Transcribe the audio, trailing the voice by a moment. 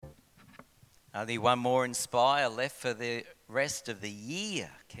Only one more Inspire left for the rest of the year.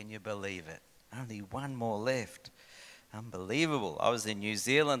 Can you believe it? Only one more left. Unbelievable. I was in New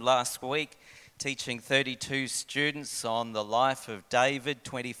Zealand last week teaching 32 students on the life of David.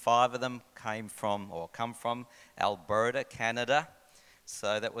 25 of them come from Alberta, Canada.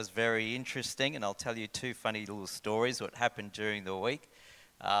 So that was very interesting, and I'll tell you two funny little stories what happened during the week.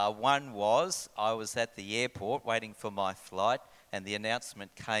 One was I was at the airport waiting for my flight, and the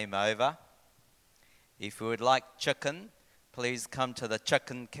announcement came over. If you would like chicken, please come to the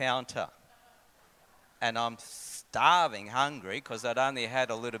chicken counter. And I'm starving hungry because I'd only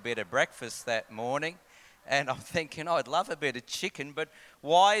had a little bit of breakfast that morning. And I'm thinking, I'd love a bit of chicken, but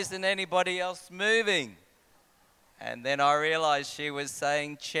why isn't anybody else moving? And then I realized she was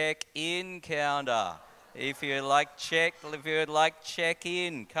saying check-in counter. If you'd like check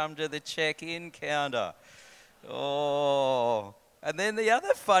in, come to the check-in counter. Oh. And then the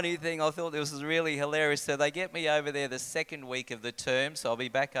other funny thing, I thought this was really hilarious. So they get me over there the second week of the term, so I'll be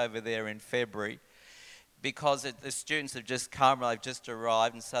back over there in February, because the students have just come, they've just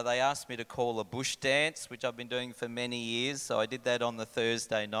arrived, and so they asked me to call a bush dance, which I've been doing for many years. So I did that on the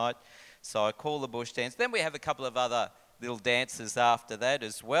Thursday night. So I call the bush dance. Then we have a couple of other little dances after that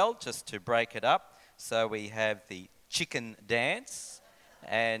as well, just to break it up. So we have the chicken dance,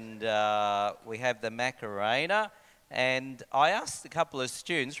 and we have the Macarena. And I asked a couple of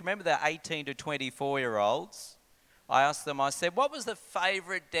students, remember the 18 to 24-year-olds? I asked them, I said, what was the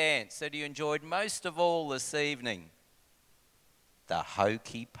favourite dance that you enjoyed most of all this evening? The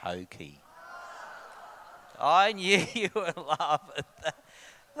hokey pokey. I knew you would laugh at that.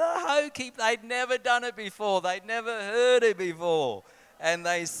 The hokey, they'd never done it before. They'd never heard it before. And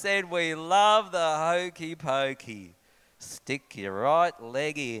they said, we love the hokey pokey. Stick your right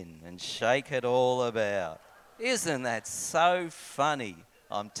leg in and shake it all about. Isn't that so funny?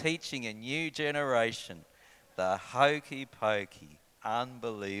 I'm teaching a new generation. The hokey pokey.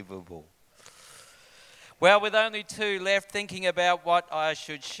 Unbelievable. Well, with only two left, thinking about what I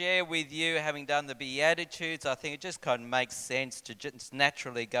should share with you, having done the Beatitudes, I think it just kind of makes sense to just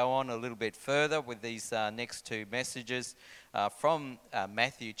naturally go on a little bit further with these next two messages from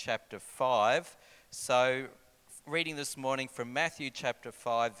Matthew chapter 5. So, reading this morning from Matthew chapter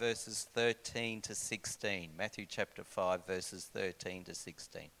 5, verses 13 to 16. Matthew chapter 5, verses 13 to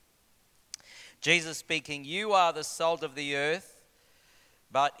 16. Jesus speaking, you are the salt of the earth.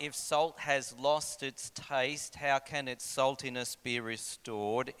 But if salt has lost its taste, how can its saltiness be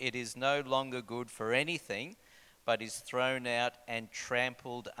restored? It is no longer good for anything, but is thrown out and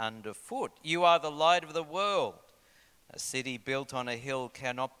trampled underfoot. You are the light of the world. A city built on a hill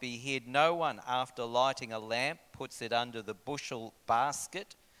cannot be hid. No one, after lighting a lamp, puts it under the bushel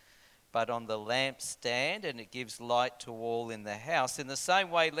basket, but on the lampstand, and it gives light to all in the house. In the same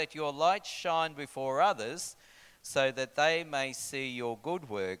way, let your light shine before others, so that they may see your good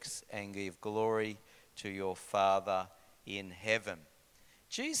works and give glory to your Father in heaven.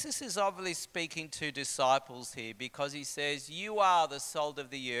 Jesus is obviously speaking to disciples here because he says, you are the salt of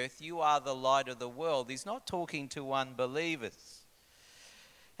the earth, you are the light of the world. He's not talking to unbelievers.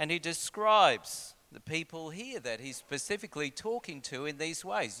 And he describes the people here that he's specifically talking to in these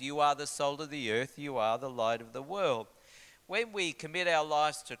ways. You are the salt of the earth, you are the light of the world. When we commit our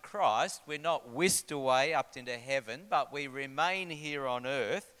lives to Christ, we're not whisked away up into heaven, but we remain here on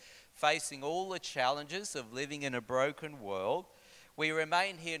earth, facing all the challenges of living in a broken world. We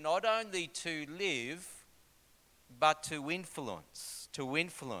remain here not only to live, but to influence. To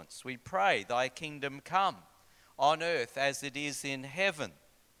influence. We pray, thy kingdom come on earth as it is in heaven.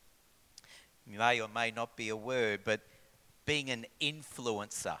 May or may not be a word, but being an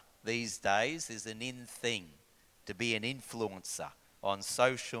influencer these days is an in thing. To be an influencer on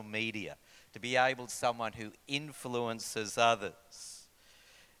social media, to be someone who influences others.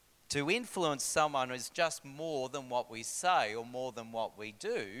 To influence someone is just more than what we say or more than what we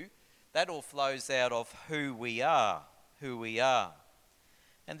do. That all flows out of who we are.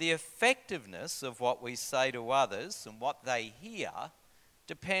 And the effectiveness of what we say to others and what they hear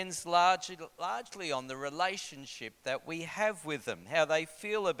depends largely on the relationship that we have with them, how they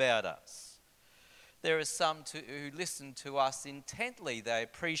feel about us. There are some who listen to us intently. They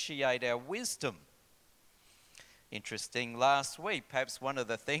appreciate our wisdom. Interesting, last week, perhaps one of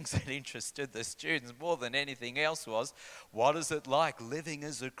the things that interested the students more than anything else was, what is it like living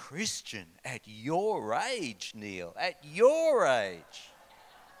as a Christian at your age, Neil? At your age.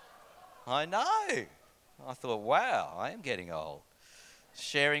 I know. I thought, wow, I am getting old.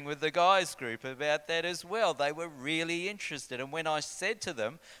 sharing with the guys group about that as well. They were really interested. And when I said to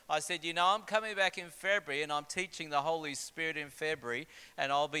them, I said, I'm coming back in February and I'm teaching the Holy Spirit in February,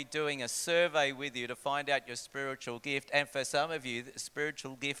 and I'll be doing a survey with you to find out your spiritual gift. And for some of you, the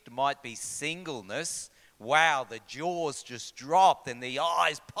spiritual gift might be singleness. Wow, the jaws just dropped and the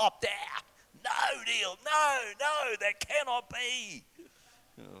eyes popped out. No, Neil, no, that cannot be.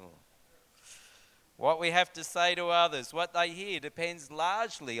 Oh. What we have to say to others, what they hear, depends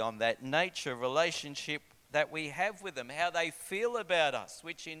largely on that nature relationship that we have with them, how they feel about us,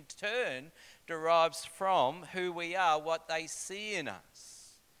 which in turn derives from who we are, what they see in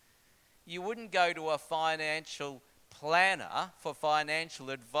us. You wouldn't go to a financial planner for financial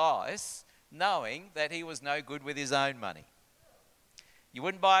advice knowing that he was no good with his own money. You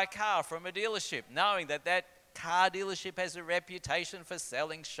wouldn't buy a car from a dealership knowing that car dealership has a reputation for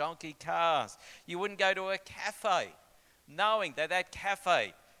selling shonky cars. You wouldn't go to a cafe knowing that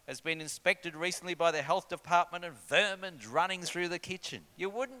cafe has been inspected recently by the health department and vermin's running through the kitchen. You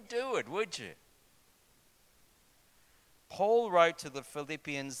wouldn't do it, would you? Paul wrote to the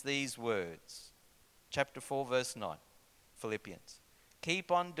Philippians these words, chapter 4, verse 9, Philippians.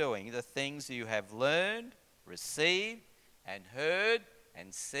 Keep on doing the things you have learned, received, and heard,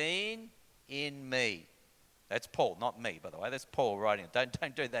 and seen in me. That's Paul, not me, by the way. That's Paul writing it.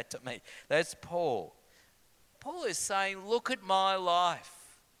 Don't do that to me. That's Paul. Paul is saying, look at my life.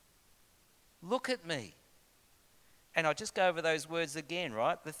 Look at me. And I'll just go over those words again,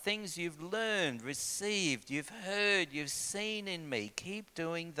 right? The things you've learned, received, you've heard, you've seen in me. Keep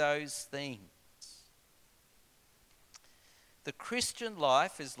doing those things. The Christian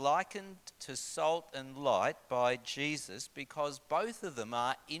life is likened to salt and light by Jesus because both of them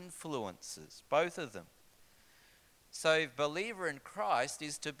are influences, both of them. So a believer in Christ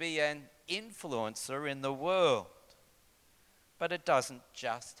is to be an influencer in the world. But it doesn't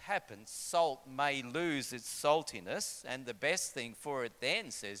just happen. Salt may lose its saltiness, and the best thing for it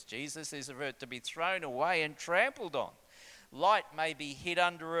then, says Jesus, is for it to be thrown away and trampled on. Light may be hid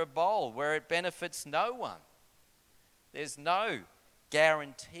under a bowl where it benefits no one. There's no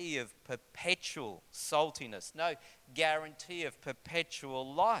guarantee of perpetual saltiness, no guarantee of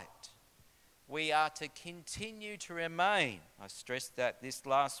perpetual light. We are to continue to remain. I stressed that this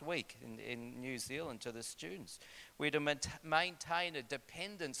last week in New Zealand to the students. We're to maintain a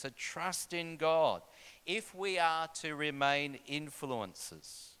dependence, a trust in God, if we are to remain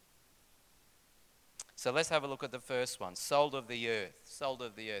influencers. So let's have a look at the first one, salt of the earth, salt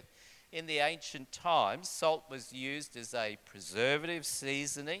of the earth. In the ancient times, salt was used as a preservative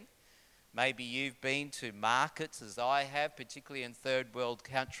seasoning. Maybe you've been to markets, as I have, particularly in third world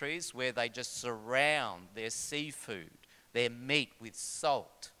countries, where they just surround their seafood, their meat with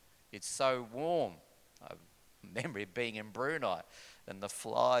salt. It's so warm. I have a memory of being in Brunei and the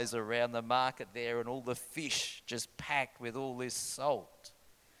flies around the market there and all the fish just packed with all this salt.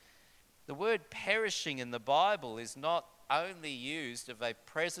 The word perishing in the Bible is not only used of a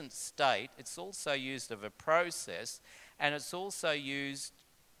present state, it's also used of a process, and it's also used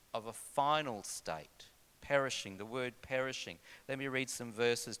of a final state, perishing, the word perishing. Let me read some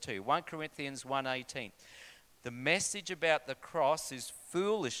verses too. 1 Corinthians 1:18. The message about the cross is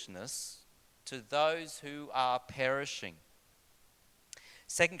foolishness to those who are perishing.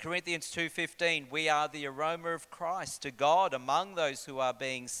 2 Corinthians 2:15. We are the aroma of Christ to God among those who are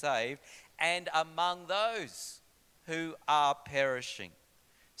being saved and among those who are perishing.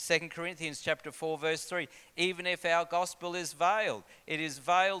 2 Corinthians chapter 4 verse 3, even if our gospel is veiled, it is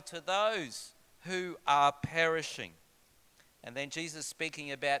veiled to those who are perishing. And then Jesus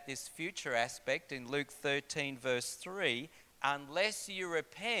speaking about this future aspect in Luke 13 verse 3, unless you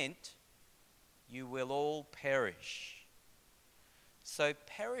repent, you will all perish. So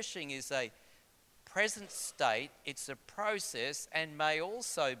perishing is a present state, it's a process, and may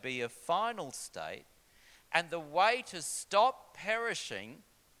also be a final state. And the way to stop perishing,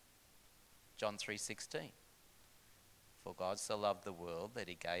 John 3:16. For God so loved the world that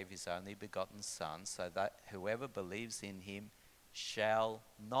he gave his only begotten Son, so that whoever believes in him shall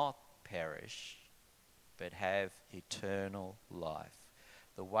not perish, but have eternal life.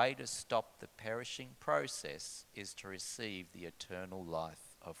 The way to stop the perishing process is to receive the eternal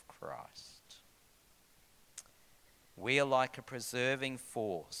life of Christ. We are like a preserving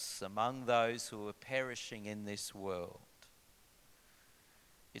force among those who are perishing in this world.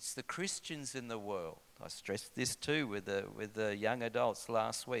 It's the Christians in the world, I stressed this too with the young adults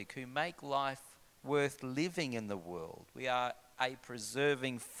last week, who make life worth living in the world. We are a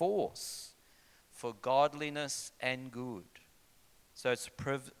preserving force for godliness and good. So it's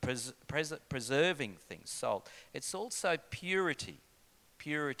preserving things, salt. It's also purity.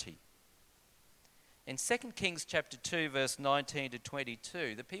 purity. In 2 Kings chapter 2, verse 19 to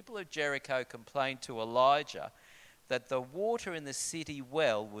 22, the people of Jericho complained to Elijah that the water in the city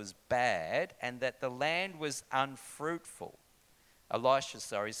well was bad and that the land was unfruitful.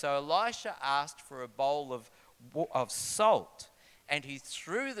 So Elisha asked for a bowl of salt, and he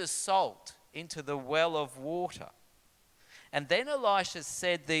threw the salt into the well of water. And then Elisha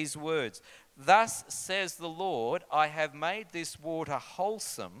said these words, "Thus says the Lord, I have made this water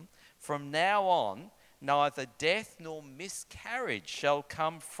wholesome. From now on, neither death nor miscarriage shall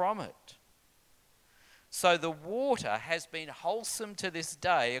come from it." So the water has been wholesome to this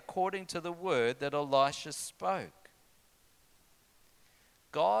day according to the word that Elisha spoke.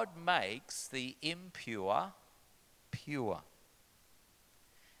 God makes the impure pure.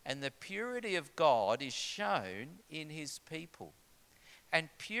 And the purity of God is shown in his people.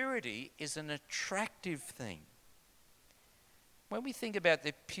 And purity is an attractive thing. When we think about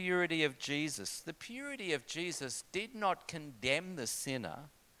the purity of Jesus did not condemn the sinner.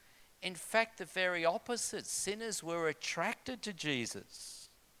 In fact, the very opposite. Sinners were attracted to Jesus.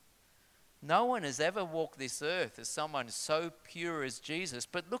 No one has ever walked this earth as someone so pure as Jesus.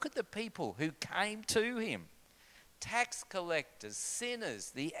 But look at the people who came to him. Tax collectors,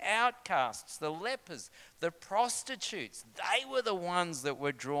 sinners, the outcasts, the lepers, the prostitutes. They were the ones that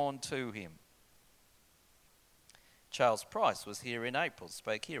were drawn to him. Charles Price was here in April,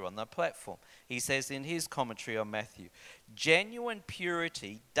 spoke here on the platform. He says in his commentary on Matthew, genuine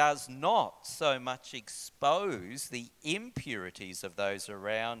purity does not so much expose the impurities of those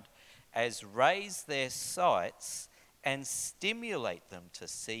around as raise their sights and stimulate them to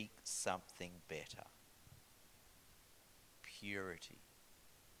seek something better. Purity.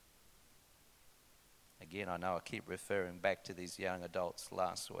 Again, I know I keep referring back to these young adults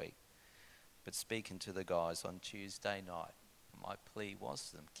last week, but speaking to the guys on Tuesday night, my plea was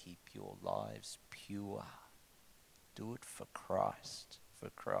to them, keep your lives pure. Do it for Christ, for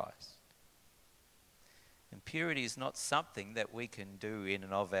Christ. And purity is not something that we can do in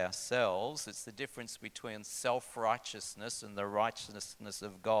and of ourselves. It's the difference between self-righteousness and the righteousness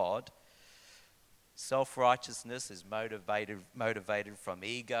of God. Self-righteousness is motivated from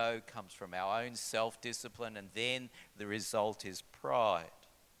ego, comes from our own self-discipline, and then the result is pride.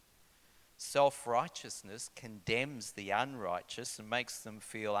 Self-righteousness condemns the unrighteous and makes them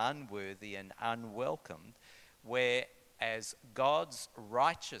feel unworthy and unwelcomed, whereas God's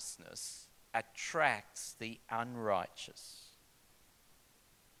righteousness attracts the unrighteous.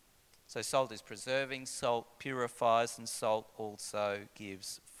 So salt is preserving, salt purifies, and salt also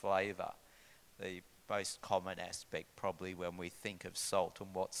gives flavour. The most common aspect probably when we think of salt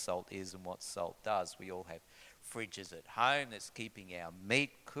and what salt is and what salt does. We all have fridges at home that's keeping our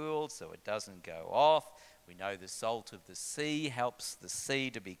meat cool so it doesn't go off. We know the salt of the sea helps the sea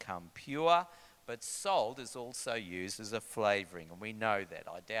to become pure, but salt is also used as a flavouring, and we know that.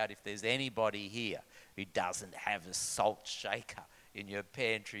 I doubt if there's anybody here who doesn't have a salt shaker in your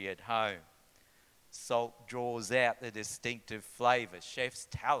pantry at home. Salt draws out the distinctive flavour. Chefs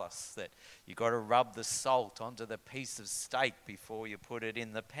tell us that you've got to rub the salt onto the piece of steak before you put it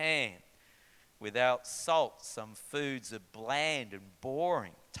in the pan. Without salt, some foods are bland and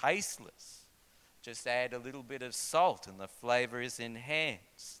boring, tasteless. Just add a little bit of salt and the flavour is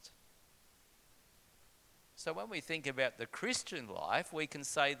enhanced. So when we think about the Christian life, we can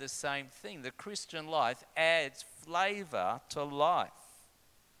say the same thing. The Christian life adds flavour to life.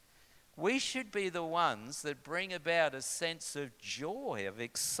 We should be the ones that bring about a sense of joy, of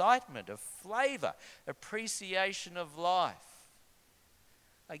excitement, of flavour, appreciation of life.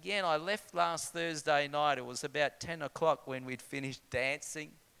 Again, I left last Thursday night. It was about 10 o'clock when we'd finished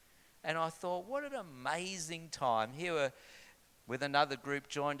dancing. And I thought, what an amazing time. Here were, with another group,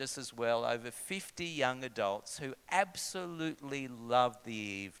 joined us as well, over 50 young adults who absolutely loved the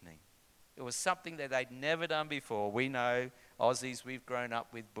evening. It was something that they'd never done before. We know Aussies, we've grown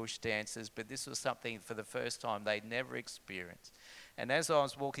up with bush dances, but this was something for the first time they'd never experienced. And as I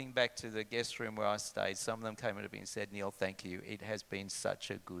was walking back to the guest room where I stayed, some of them came up to me and said, "Neil, thank you. It has been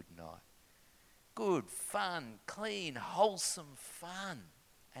such a good night." Good, fun, clean, wholesome fun.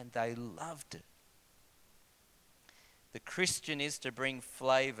 And they loved it. The Christian is to bring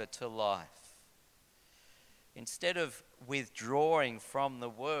flavour to life. Instead of withdrawing from the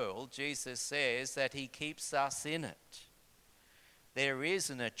world, Jesus says that he keeps us in it. There is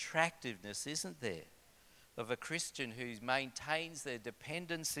an attractiveness, isn't there, of a Christian who maintains their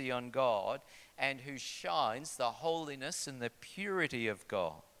dependency on God and who shines the holiness and the purity of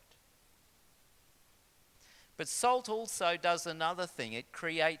God. But salt also does another thing. It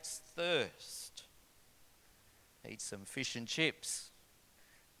creates thirst. Eat some fish and chips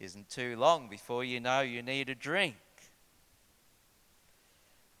Isn't too long before you know you need a drink.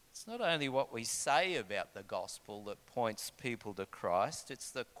 It's not only what we say about the gospel that points people to Christ, it's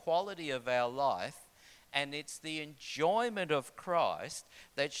the quality of our life and it's the enjoyment of Christ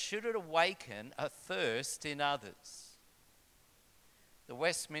that should awaken a thirst in others. The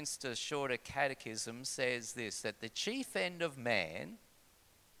Westminster Shorter Catechism says this, that the chief end of man,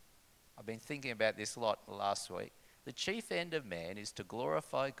 I've been thinking about this a lot last week, the chief end of man is to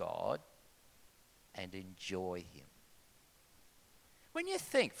glorify God and enjoy him. When you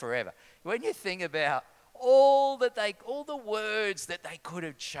think about all the words that they could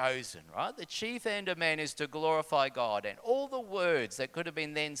have chosen, right? The chief end of man is to glorify God, and all the words that could have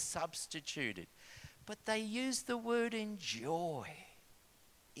been then substituted. But they use the word enjoy.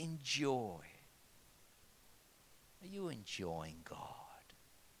 Enjoy. Are you enjoying God?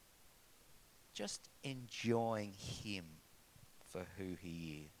 Just enjoying him for who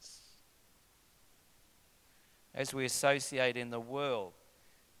he is. As we associate in the world,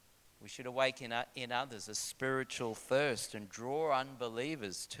 we should awaken in others a spiritual thirst and draw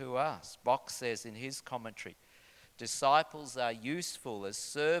unbelievers to us. Box says in his commentary, disciples are useful as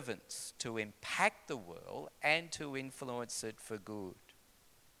servants to impact the world and to influence it for good.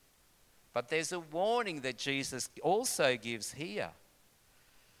 But there's a warning that Jesus also gives here.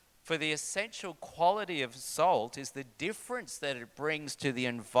 For the essential quality of salt is the difference that it brings to the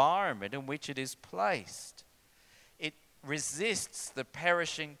environment in which it is placed. It resists the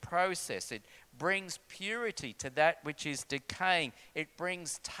perishing process. It brings purity to that which is decaying. It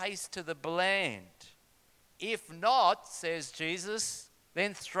brings taste to the bland. If not, says Jesus,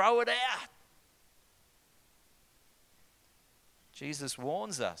 then throw it out. Jesus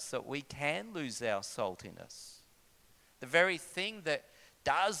warns us that we can lose our salt in us. The very thing that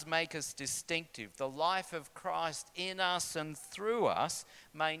does make us distinctive, the life of Christ in us and through us,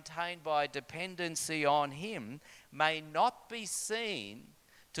 maintained by dependency on him, may not be seen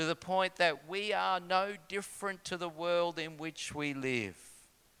to the point that we are no different to the world in which we live.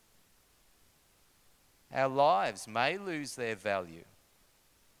 Our lives may lose their value.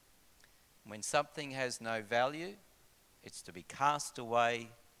 When something has no value, it's to be cast away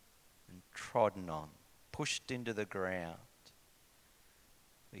and trodden on, pushed into the ground.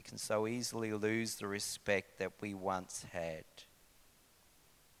 We can so easily lose the respect that we once had.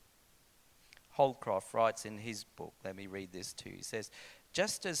 Holcroft writes in his book, let me read this to you. He says,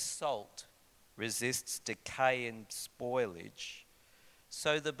 just as salt resists decay and spoilage,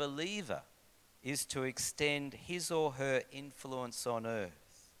 so the believer is to extend his or her influence on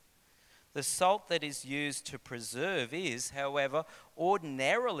earth. The salt that is used to preserve is, however,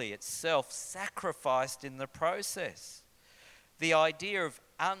 ordinarily itself sacrificed in the process. The idea of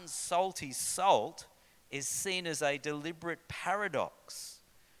unsalty salt is seen as a deliberate paradox,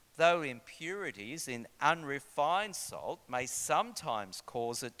 though impurities in unrefined salt may sometimes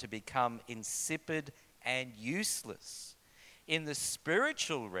cause it to become insipid and useless. In the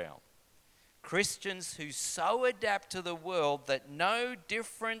spiritual realm, Christians who so adapt to the world that no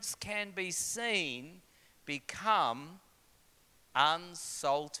difference can be seen become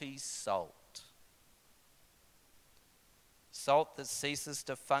unsalty salt. Salt that ceases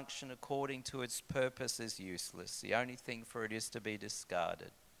to function according to its purpose is useless. The only thing for it is to be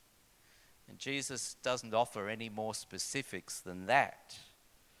discarded. And Jesus doesn't offer any more specifics than that.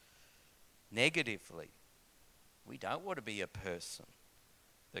 Negatively, we don't want to be a person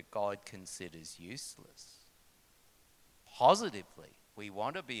that God considers useless. Positively, we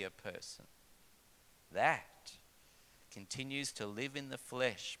want to be a person that continues to live in the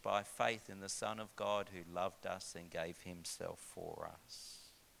flesh by faith in the Son of God who loved us and gave himself for us.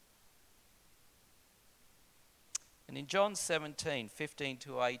 And in John 17:15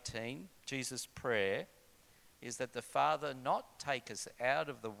 to 18, Jesus' prayer is that the Father not take us out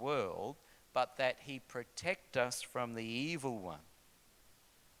of the world, but that he protect us from the evil one.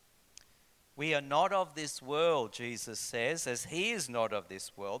 We are not of this world, Jesus says, as he is not of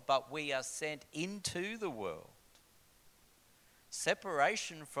this world, but we are sent into the world.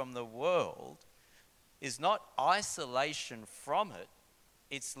 Separation from the world is not isolation from it,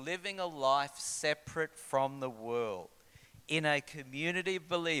 it's living a life separate from the world. In a community of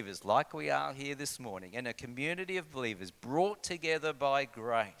believers, like we are here this morning, in a community of believers brought together by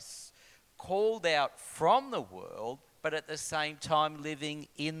grace, called out from the world, but at the same time living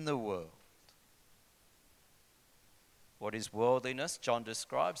in the world. What is worldliness? John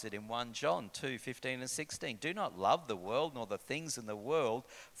describes it in 1 John 2:15 and 16. Do not love the world nor the things in the world,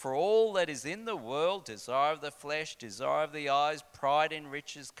 for all that is in the world, desire of the flesh, desire of the eyes, pride in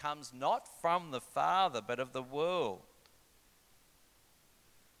riches, comes not from the Father, but of the world.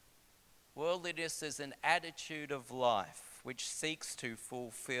 Worldliness is an attitude of life which seeks to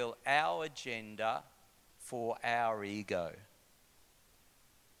fulfill our agenda for our ego.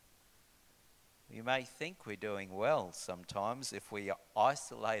 We may think we're doing well sometimes if we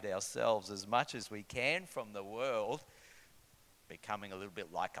isolate ourselves as much as we can from the world, becoming a little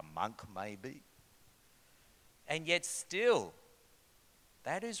bit like a monk maybe. And yet still,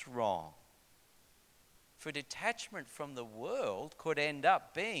 that is wrong. For detachment from the world could end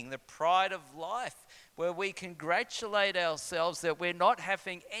up being the pride of life, where we congratulate ourselves that we're not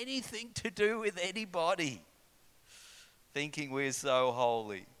having anything to do with anybody, thinking we're so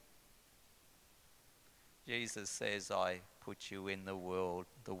holy. Jesus says, I put you in the world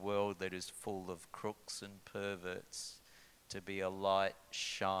that is full of crooks and perverts, to be a light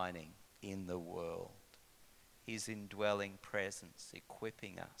shining in the world. His indwelling presence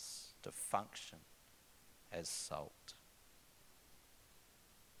equipping us to function as salt.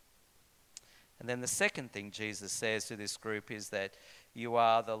 And then the second thing Jesus says to this group is that you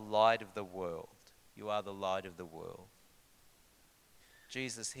are the light of the world. You are the light of the world.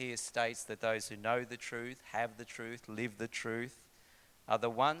 Jesus here states that those who know the truth, have the truth, live the truth, are the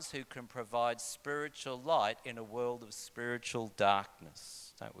ones who can provide spiritual light in a world of spiritual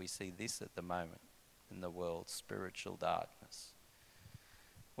darkness. Don't we see this at the moment in the world, spiritual darkness?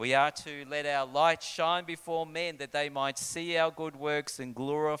 We are to let our light shine before men that they might see our good works and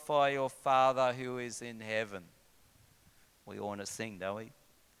glorify your Father who is in heaven. We want to sing, don't we?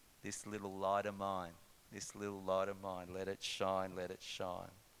 This little light of mine. This little light of mine, let it shine, let it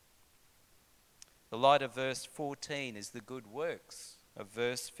shine. The light of verse 14 is the good works of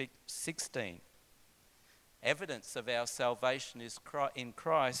verse 16. Evidence of our salvation in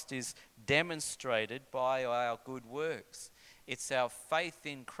Christ is demonstrated by our good works. It's our faith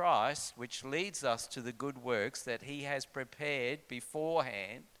in Christ which leads us to the good works that he has prepared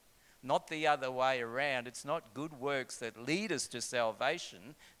beforehand. Not the other way around. It's not good works that lead us to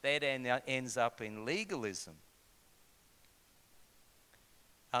salvation. That ends up in legalism.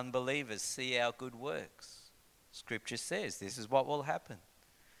 Unbelievers see our good works. Scripture says this is what will happen.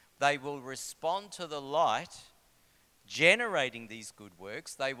 They will respond to the light, generating these good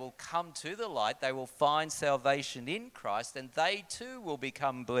works. They will come to the light. They will find salvation in Christ, and they too will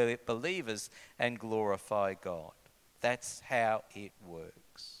become believers and glorify God. That's how it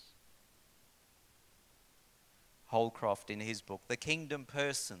works. Holcroft, in his book, The Kingdom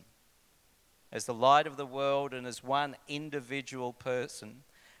Person, as the light of the world and as one individual person,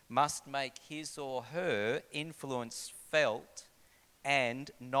 must make his or her influence felt and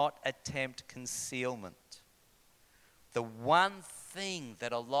not attempt concealment. The one thing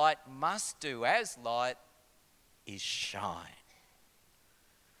that a light must do as light is shine.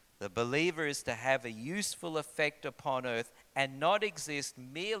 The believer is to have a useful effect upon earth and not exist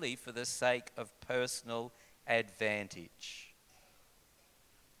merely for the sake of personal advantage.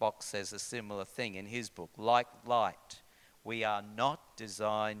 Box says a similar thing in his book. Like light, we are not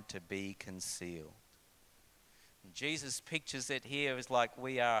designed to be concealed. And Jesus pictures it here as like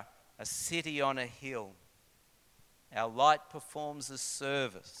we are a city on a hill. Our light performs a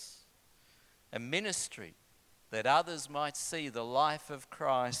service, a ministry that others might see the life of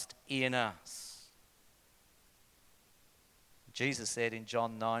Christ in us. Jesus said in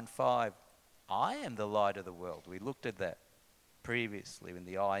John 9:5, I am the light of the world. We looked at that previously in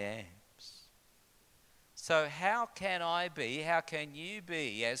the I ams. So how can you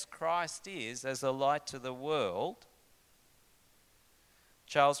be as Christ is, as a light to the world?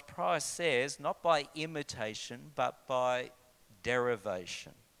 Charles Price says, not by imitation, but by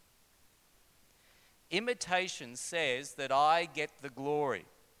derivation. Imitation says that I get the glory.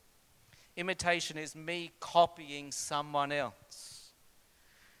 Imitation is me copying someone else.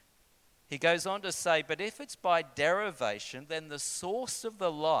 He goes on to say, but if it's by derivation, then the source of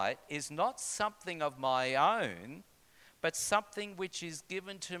the light is not something of my own, but something which is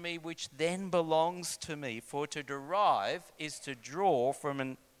given to me, which then belongs to me. For to derive is to draw from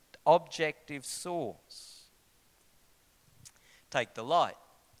an objective source. Take the light.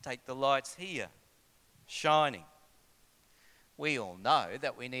 Take the lights here, shining. We all know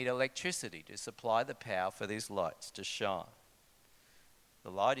that we need electricity to supply the power for these lights to shine.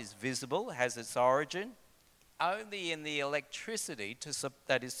 The light is visible, has its origin only in the electricity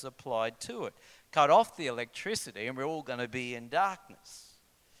that is supplied to it. Cut off the electricity and we're all going to be in darkness.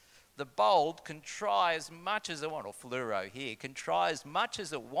 The bulb can try as much as it wants, or fluoro here, can try as much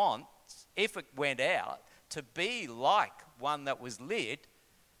as it wants, if it went out, to be like one that was lit,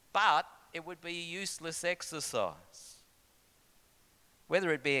 but it would be a useless exercise.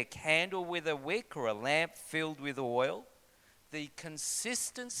 Whether it be a candle with a wick or a lamp filled with oil, the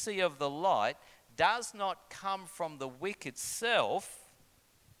consistency of the light does not come from the wick itself,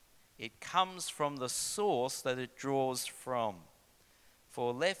 it comes from the source that it draws from.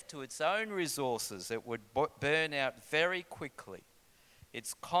 For left to its own resources, it would burn out very quickly.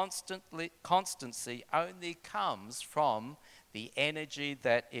 Its constancy only comes from the energy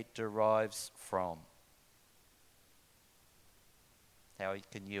that it derives from. How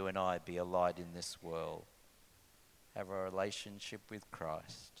can you and I be a light in this world? Have a relationship with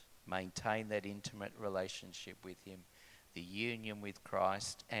Christ. Maintain that intimate relationship with him, the union with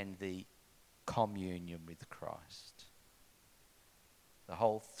Christ and the communion with Christ. The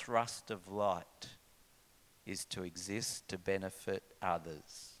whole thrust of light is to exist to benefit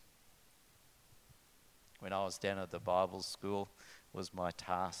others. When I was down at the Bible school, it was my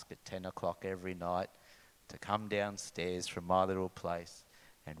task at 10 o'clock every night to come downstairs from my little place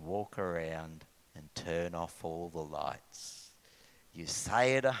and walk around and turn off all the lights. You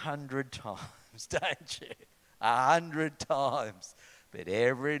say it 100 times, don't you? 100 times. But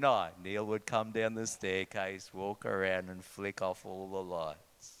every night, Neil would come down the staircase, walk around and flick off all the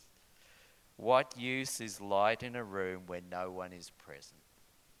lights. What use is light in a room when no one is present?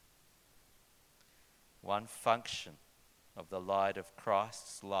 One function of the light of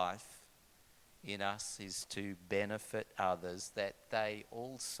Christ's life in us is to benefit others, that they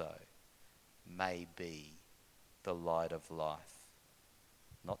also may be the light of life.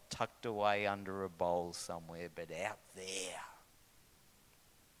 Not tucked away under a bowl somewhere, but out there.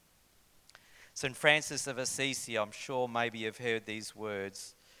 St. Francis of Assisi, I'm sure maybe you've heard these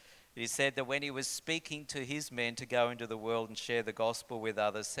words. He said that when he was speaking to his men to go into the world and share the gospel with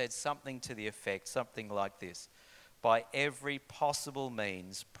others, said something to the effect, something like this: by every possible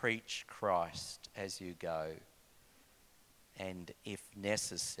means, preach Christ as you go, and if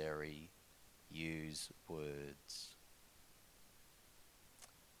necessary, use words.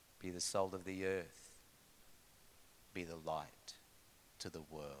 Be the salt of the earth. Be the light to the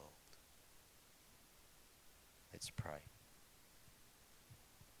world. Let's pray.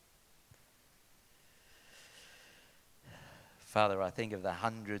 Father, I think of the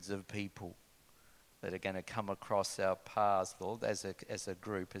hundreds of people that are going to come across our paths, Lord, as a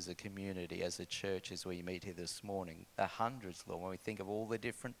group, as a community, as a church, as we meet here this morning. The hundreds, Lord, when we think of all the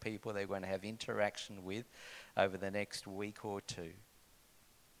different people they're going to have interaction with over the next week or two.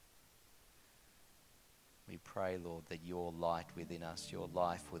 We pray, Lord, that your light within us, your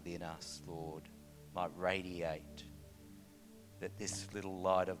life within us, Lord, might radiate, that this little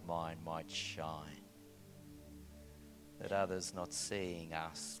light of mine might shine, that others not seeing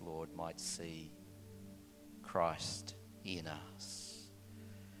us, Lord, might see Christ in us,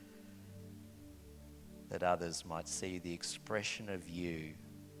 that others might see the expression of you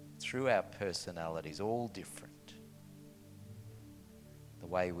through our personalities, all different, the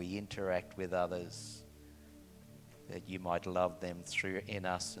way we interact with others, that you might love them in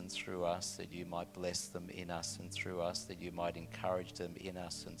us and through us, that you might bless them in us and through us, that you might encourage them in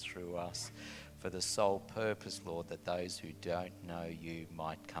us and through us, for the sole purpose, Lord, that those who don't know you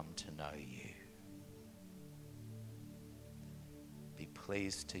might come to know you. Be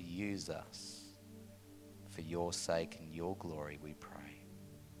pleased to use us for your sake and your glory, we pray.